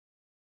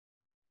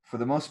for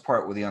the most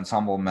part, with the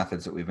ensemble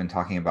methods that we've been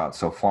talking about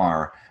so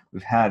far,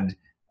 we've had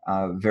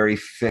very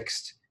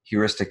fixed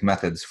heuristic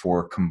methods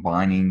for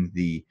combining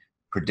the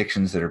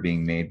predictions that are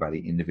being made by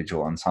the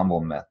individual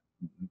ensemble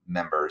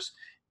members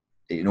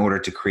in order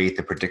to create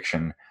the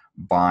prediction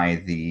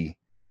by the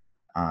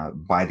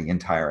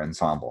entire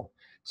ensemble.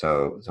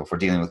 So if we're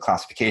dealing with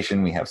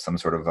classification, we have some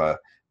sort of a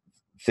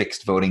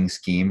fixed voting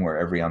scheme where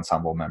every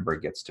ensemble member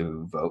gets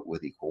to vote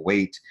with equal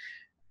weight.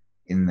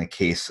 In the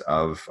case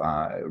of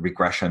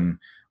regression,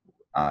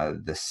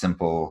 the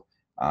simple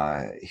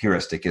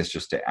heuristic is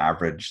just to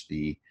average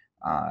the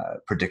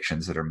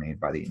predictions that are made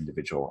by the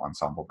individual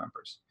ensemble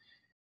members.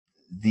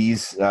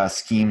 These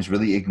schemes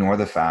really ignore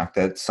the fact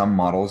that some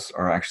models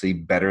are actually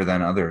better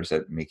than others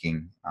at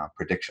making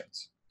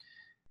predictions.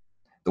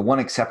 The one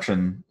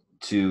exception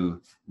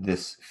to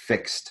this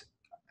fixed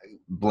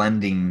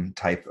blending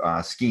type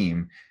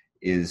scheme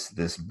is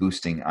this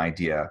boosting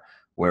idea,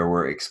 where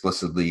we're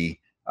explicitly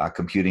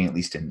computing, at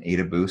least in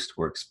AdaBoost,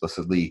 we're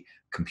explicitly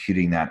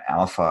computing that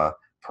alpha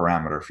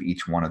parameter for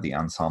each one of the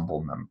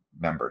ensemble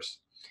members.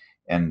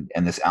 And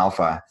this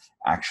alpha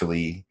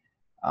actually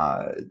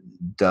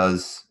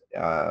does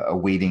a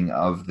weighting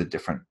of the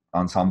different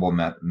ensemble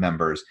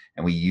members,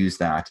 and we use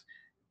that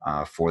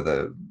for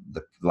the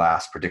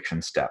last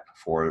prediction step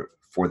for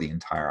the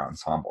entire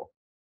ensemble.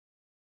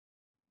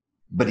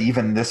 But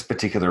even this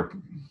particular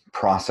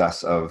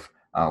process of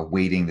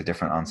weighting the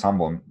different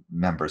ensemble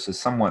members is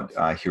somewhat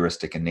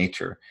heuristic in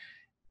nature.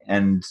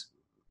 And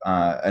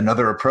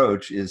another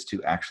approach is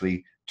to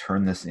actually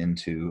turn this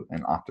into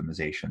an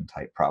optimization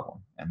type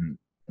problem. And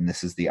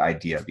this is the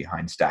idea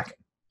behind stacking.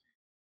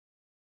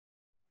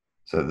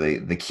 So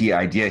the key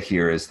idea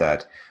here is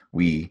that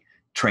we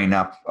train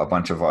up a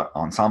bunch of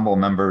ensemble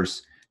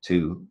members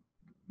to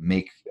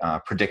make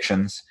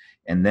predictions,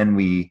 and then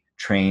we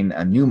train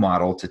a new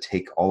model to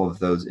take all of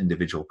those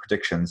individual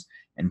predictions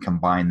and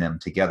combine them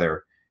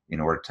together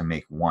in order to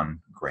make one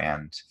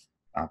grand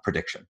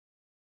prediction.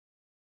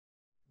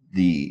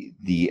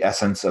 The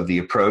essence of the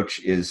approach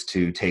is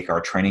to take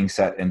our training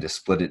set and to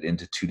split it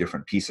into two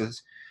different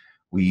pieces.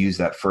 We use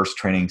that first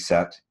training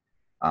set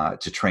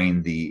to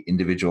train the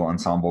individual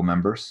ensemble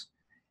members,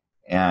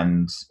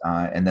 and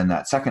then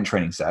that second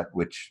training set,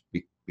 which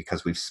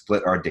because we've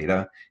split our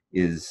data,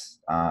 is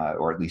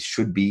or at least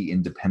should be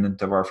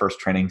independent of our first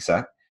training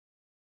set,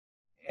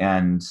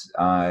 and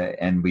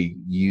we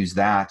use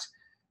that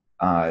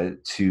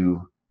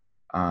to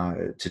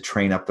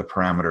train up the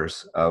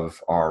parameters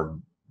of our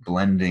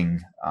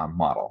blending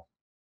model.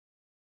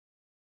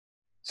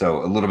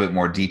 So a little bit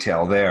more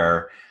detail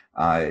there.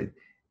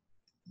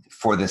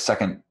 For the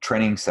second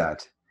training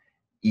set,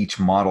 each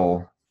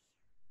model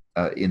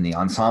in the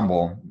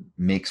ensemble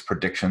makes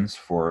predictions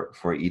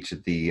for each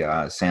of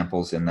the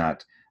samples in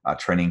that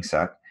training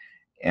set,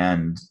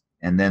 and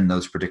then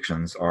those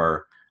predictions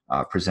are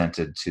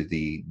presented to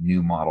the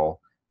new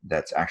model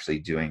that's actually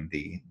doing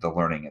the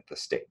learning at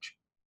this stage.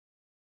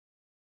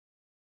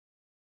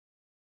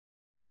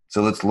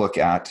 So let's look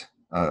at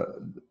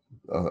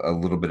a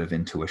little bit of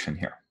intuition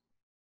here.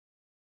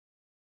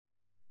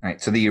 All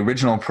right, so the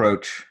original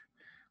approach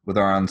with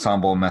our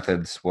ensemble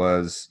methods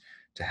was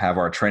to have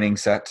our training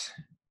set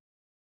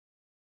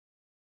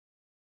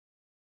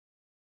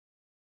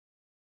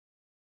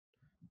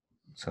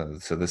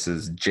So this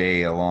is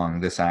J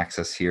along this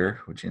axis here,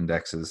 which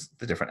indexes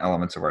the different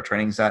elements of our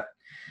training set.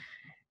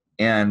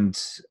 And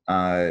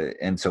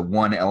so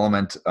one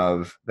element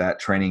of that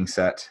training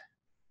set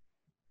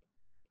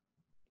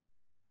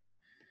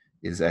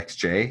is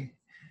xj,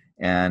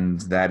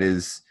 and that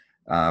is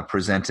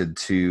presented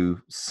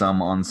to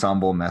some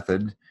ensemble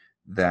method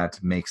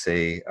that makes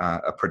a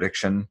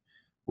prediction,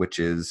 which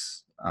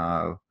is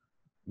y,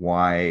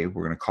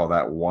 we're going to call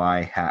that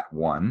y hat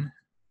 1.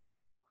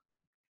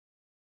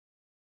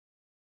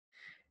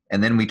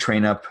 And then we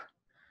train up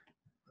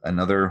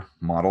another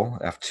model,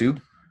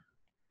 F2,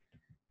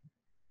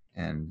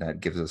 and that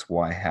gives us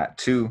y hat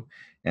 2,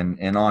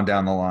 and on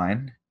down the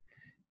line.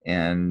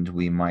 And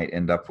we might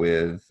end up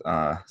with,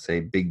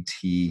 say, big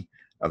T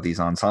of these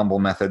ensemble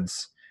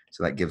methods.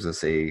 So that gives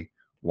us a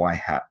y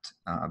hat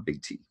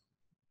big T.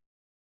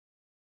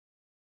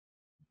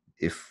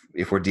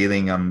 If we're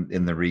dealing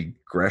in the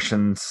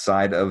regression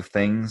side of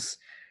things,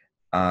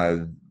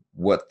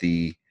 what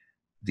the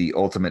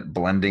ultimate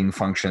blending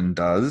function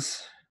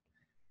does.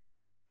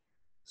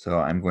 So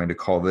I'm going to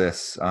call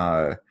this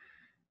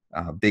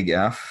big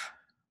F.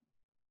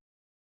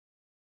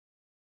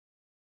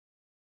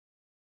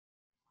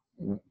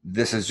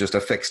 This is just a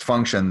fixed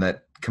function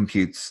that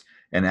computes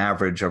an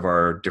average of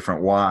our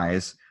different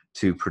y's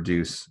to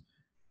produce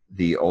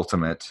the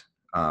ultimate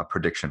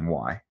prediction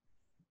y.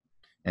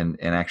 And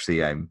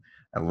actually, I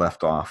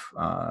left off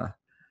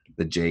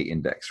the J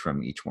index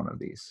from each one of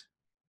these.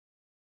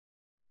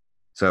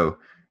 So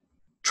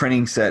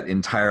training set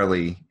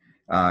entirely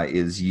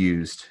is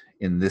used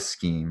in this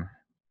scheme.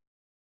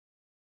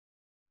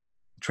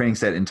 Training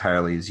set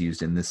entirely is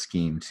used in this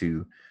scheme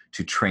to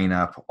train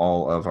up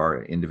all of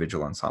our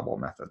individual ensemble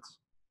methods.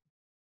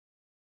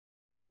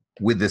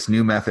 With this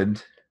new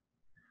method,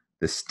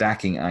 the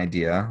stacking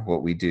idea,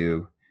 what we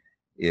do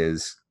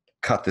is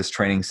cut this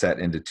training set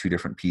into two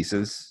different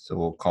pieces. So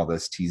we'll call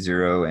this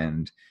T0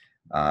 and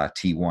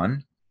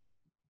T1.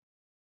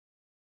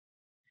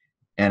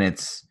 And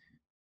it's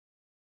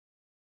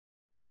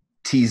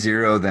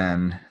T0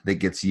 then that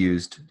gets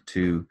used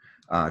to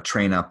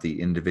train up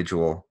the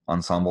individual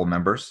ensemble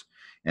members.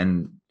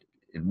 And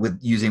with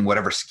using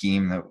whatever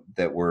scheme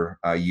that we're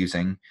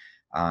using.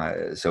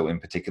 So in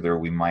particular,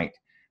 we might,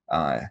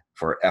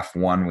 for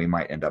F1, we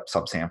might end up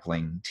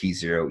subsampling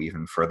T0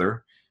 even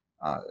further.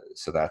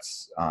 So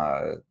that's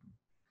that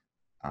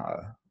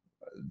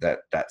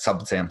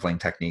subsampling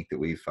technique that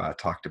we've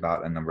talked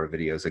about a number of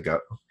videos ago.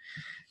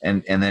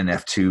 And then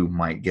F2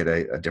 might get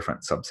a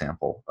different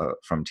subsample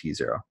from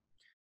T0.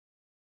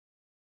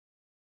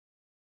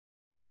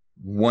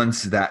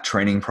 Once that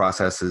training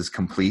process is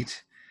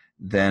complete,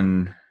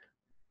 then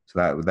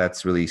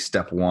that's really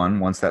step one.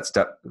 Once that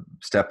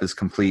step is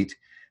complete,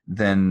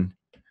 then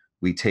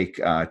we take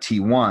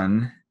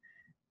T1,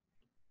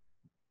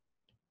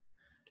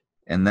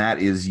 and that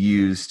is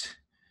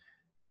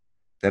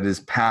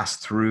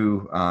passed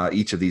through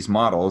each of these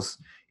models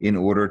in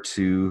order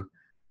to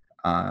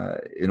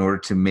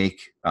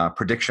make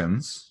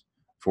predictions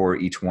for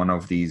each one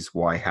of these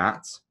Y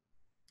hats.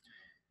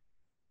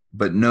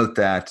 But note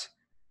that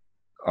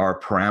our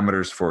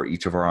parameters for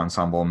each of our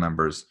ensemble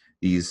members,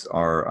 these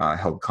are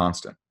held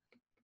constant.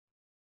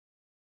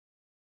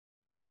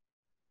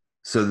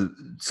 So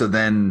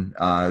then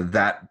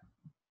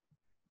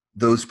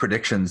those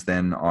predictions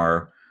then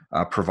are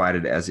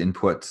provided as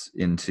inputs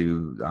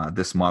into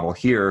this model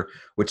here,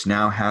 which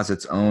now has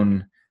its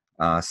own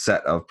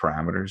set of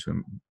parameters.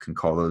 We can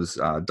call those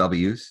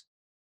W's.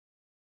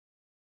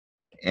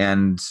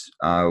 And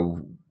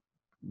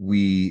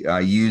we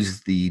use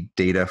the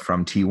data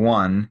from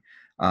T1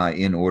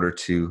 in order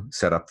to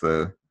choose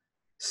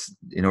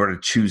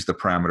the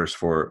parameters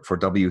for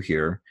W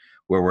here,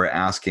 where we're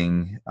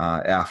asking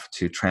F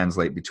to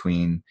translate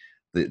between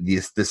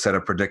this set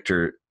of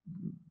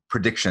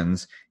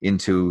predictions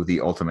into the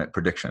ultimate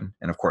prediction.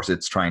 And of course,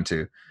 it's trying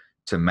to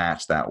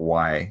match that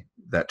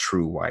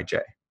true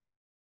Yj.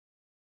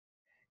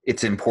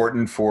 It's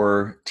important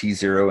for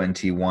T0 and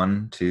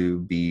T1 to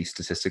be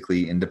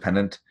statistically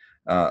independent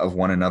of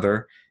one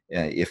another.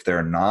 If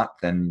they're not,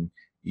 then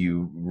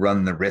you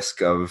run the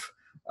risk of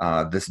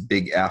this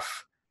big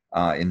F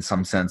in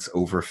some sense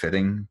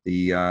overfitting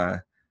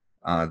the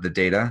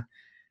data.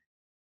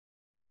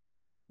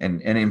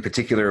 And in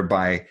particular,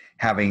 by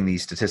having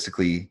these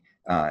statistically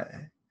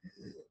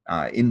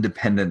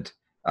independent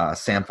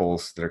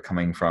samples that are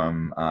coming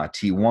from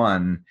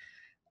T1,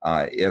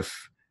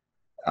 if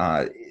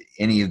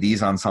any of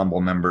these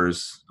ensemble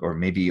members, or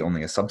maybe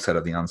only a subset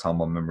of the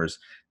ensemble members,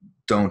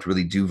 don't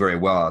really do very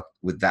well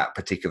with that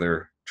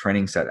particular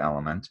training set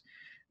element,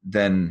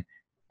 then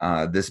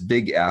this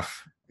big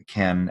F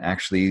can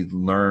actually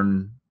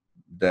learn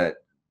that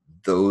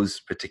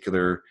those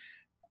particular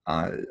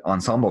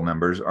ensemble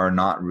members are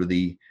not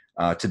really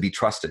to be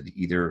trusted,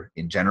 either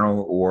in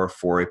general or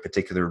for a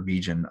particular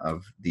region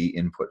of the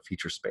input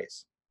feature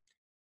space.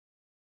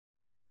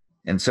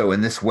 And so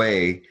in this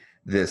way,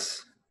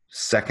 this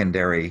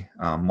secondary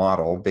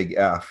model, big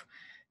F,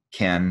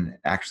 can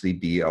actually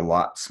be a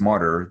lot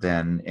smarter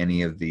than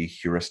any of the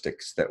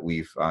heuristics that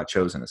we've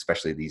chosen,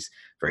 especially these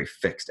very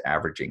fixed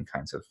averaging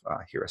kinds of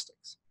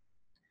heuristics.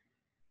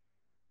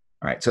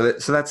 All right, so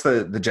that's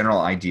the general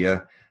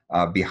idea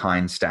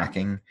behind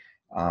stacking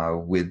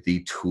with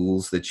the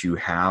tools that you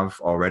have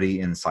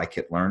already in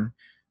scikit-learn.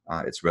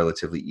 It's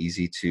relatively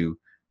easy to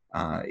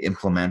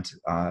implement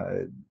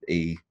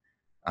a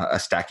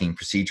stacking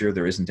procedure.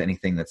 There isn't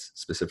anything that's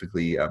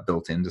specifically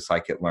built into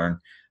scikit-learn,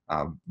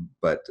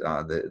 but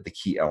the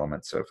key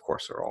elements, of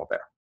course, are all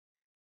there.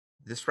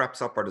 This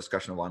wraps up our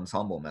discussion of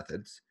ensemble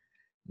methods.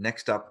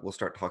 Next up, we'll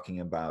start talking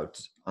about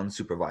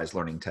unsupervised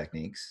learning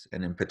techniques.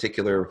 And in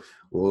particular,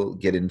 we'll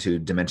get into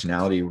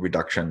dimensionality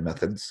reduction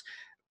methods,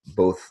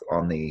 both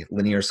on the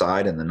linear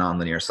side and the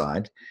nonlinear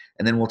side.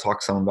 And then we'll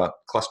talk some about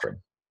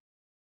clustering.